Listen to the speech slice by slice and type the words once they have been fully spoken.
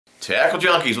Tackle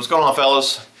Junkies, what's going on,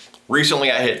 fellas?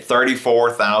 Recently I hit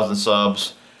 34,000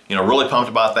 subs. Really pumped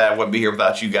about that. Wouldn't be here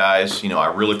without you guys.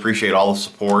 I really appreciate all the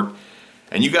support.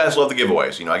 And you guys love the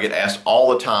giveaways. I get asked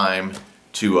all the time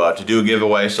to do a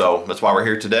giveaway, so that's why we're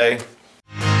here today.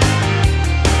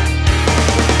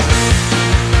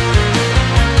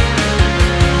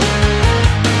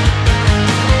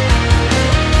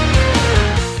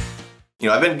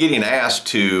 I've been getting asked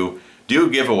to do a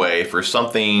giveaway for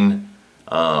something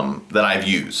that I've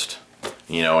used,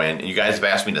 and you guys have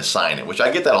asked me to sign it, which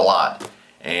I get that a lot.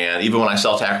 And even when I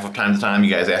sell tackle from time to time, you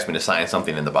guys ask me to sign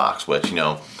something in the box, which,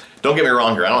 don't get me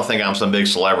wrong here, I don't think I'm some big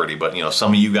celebrity, but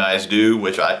some of you guys do,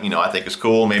 which I think is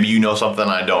cool. Maybe you know something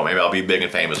I don't. Maybe I'll be big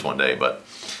and famous one day, but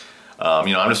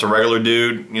I'm just a regular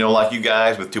dude, like you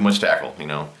guys, with too much tackle,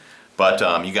 But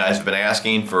you guys have been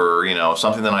asking for,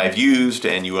 something that I've used,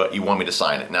 and you want me to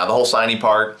sign it. Now, the whole signing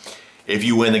part, if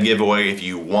you win the giveaway, if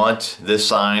you want this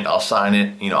signed, I'll sign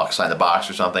it. I'll sign the box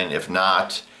or something. If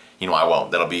not, I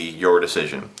won't. That'll be your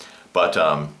decision. But,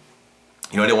 I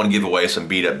didn't want to give away some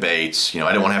beat-up baits. I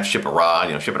didn't want to have to ship a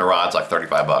rod. Shipping a rod's like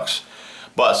 35 bucks.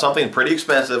 But something pretty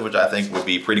expensive, which I think would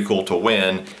be pretty cool to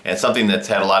win, and something that's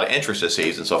had a lot of interest this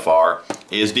season so far,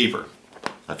 is Deeper.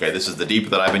 Okay, this is the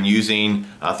Deeper that I've been using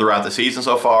throughout the season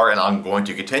so far, and I'm going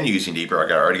to continue using Deeper. I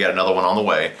already got another one on the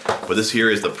way. But this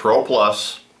here is the Pro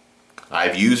Plus.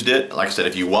 I've used it. Like I said,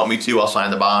 if you want me to, I'll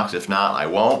sign the box. If not, I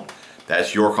won't.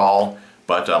 That's your call.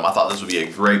 But I thought this would be a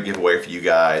great giveaway for you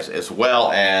guys, as well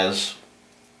as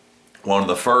one of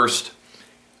the first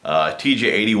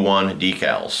TJ81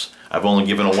 decals. I've only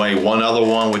given away one other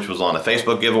one, which was on a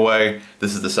Facebook giveaway.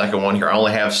 This is the second one here. I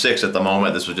only have 6 at the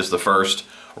moment. This was just the first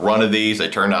run of these. They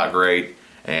turned out great.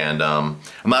 And I'm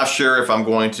not sure if I'm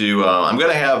going to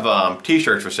have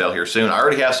t-shirts for sale here soon. I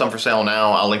already have some for sale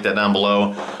now. I'll link that down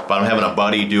below. But I'm having a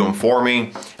buddy do them for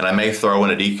me, and I may throw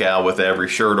in a decal with every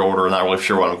shirt order. I'm not really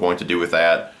sure what I'm going to do with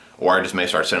that, or I just may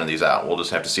start sending these out. We'll just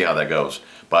have to see how that goes.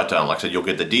 But like I said, you'll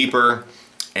get the Deeper,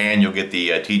 and you'll get the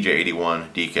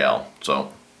TJ81 decal.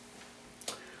 So,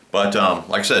 but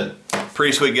like I said,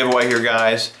 pretty sweet giveaway here,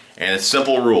 guys. And it's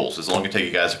simple rules. It's only going to take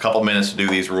you guys a couple minutes to do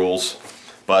these rules.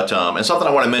 But, and something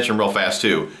I want to mention real fast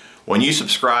too, when you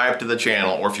subscribe to the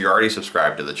channel, or if you're already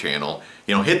subscribed to the channel,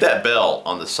 hit that bell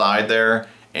on the side there,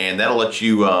 and that'll let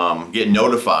you get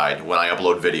notified when I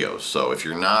upload videos. So if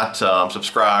you're not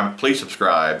subscribed, please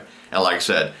subscribe. And like I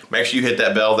said, make sure you hit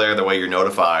that bell there, that way you're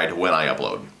notified when I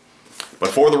upload. But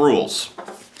for the rules,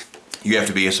 you have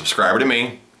to be a subscriber to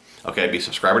me. Okay, be a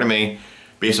subscriber to me.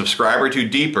 Be a subscriber to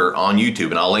Deeper on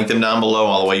YouTube, and I'll link them down below.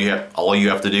 All you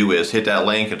have to do is hit that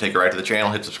link and take you right to the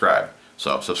channel, hit subscribe.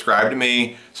 So subscribe to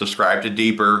me, subscribe to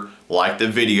Deeper, like the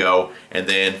video, and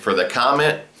then for the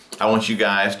comment, I want you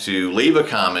guys to leave a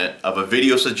comment of a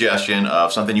video suggestion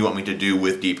of something you want me to do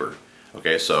with Deeper.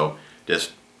 Okay, so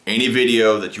just any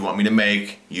video that you want me to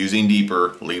make using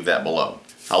Deeper, leave that below.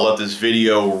 I'll let this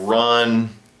video run,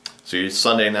 so it's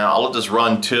Sunday now, I'll let this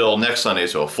run till next Sunday,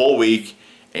 so a full week.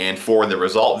 And for the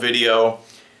result video,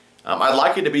 I'd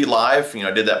like it to be live.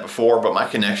 I did that before, but my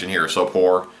connection here is so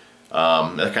poor.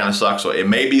 That kind of sucks. So it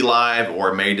may be live, or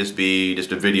it may just be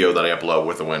a video that I upload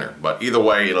with the winner. But either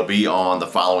way, it'll be on the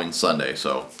following Sunday.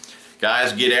 So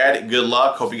guys, get at it. Good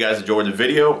luck. Hope you guys enjoyed the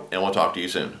video, and we'll talk to you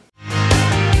soon.